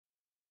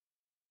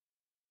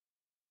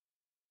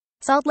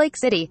Salt Lake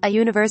City, a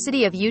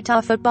University of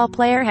Utah football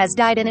player has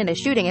died in a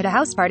shooting at a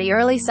house party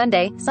early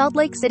Sunday, Salt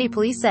Lake City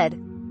police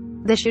said.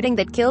 The shooting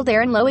that killed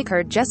Aaron Lowe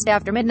occurred just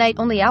after midnight,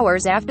 only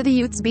hours after the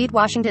Utes beat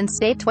Washington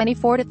State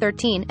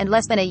 24-13, and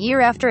less than a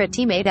year after a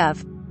teammate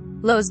of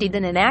Lowe's died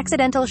in an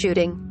accidental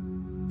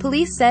shooting.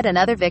 Police said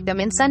another victim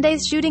in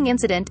Sunday's shooting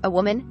incident, a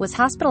woman, was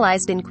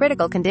hospitalized in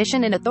critical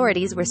condition and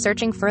authorities were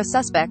searching for a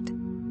suspect.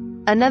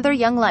 Another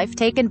young life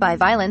taken by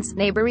violence,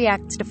 neighbor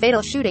reacts to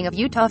fatal shooting of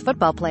Utah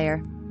football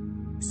player.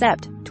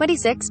 Sept.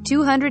 26,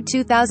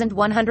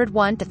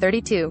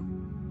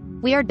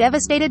 202,101-32. We are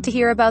devastated to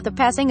hear about the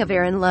passing of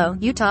Aaron Lowe,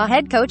 Utah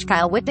head coach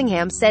Kyle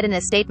Whittingham said in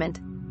a statement.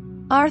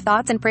 Our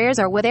thoughts and prayers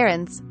are with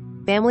Aaron's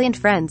family and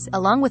friends,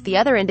 along with the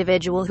other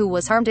individual who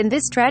was harmed in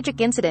this tragic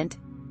incident.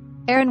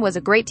 Aaron was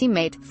a great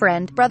teammate,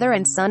 friend, brother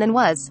and son and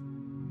was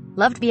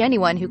loved by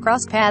anyone who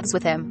crossed paths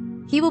with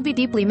him. He will be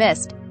deeply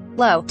missed.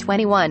 Lowe,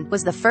 21,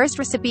 was the first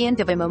recipient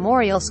of a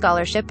memorial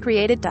scholarship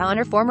created to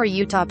honor former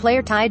Utah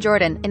player Ty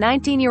Jordan, a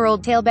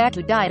 19-year-old tailback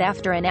who died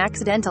after an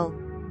accidental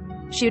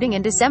shooting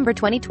in December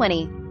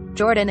 2020.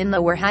 Jordan and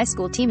Lowe were high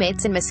school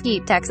teammates in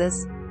Mesquite,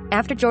 Texas.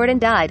 After Jordan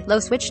died,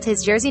 Lowe switched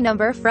his jersey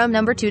number from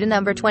number 2 to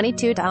number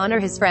 22 to honor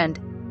his friend.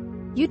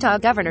 Utah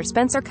Governor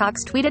Spencer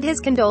Cox tweeted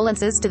his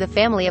condolences to the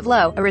family of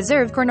Lowe, a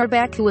reserve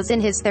cornerback who was in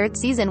his third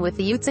season with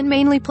the Utes and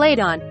mainly played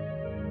on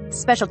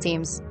special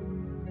teams.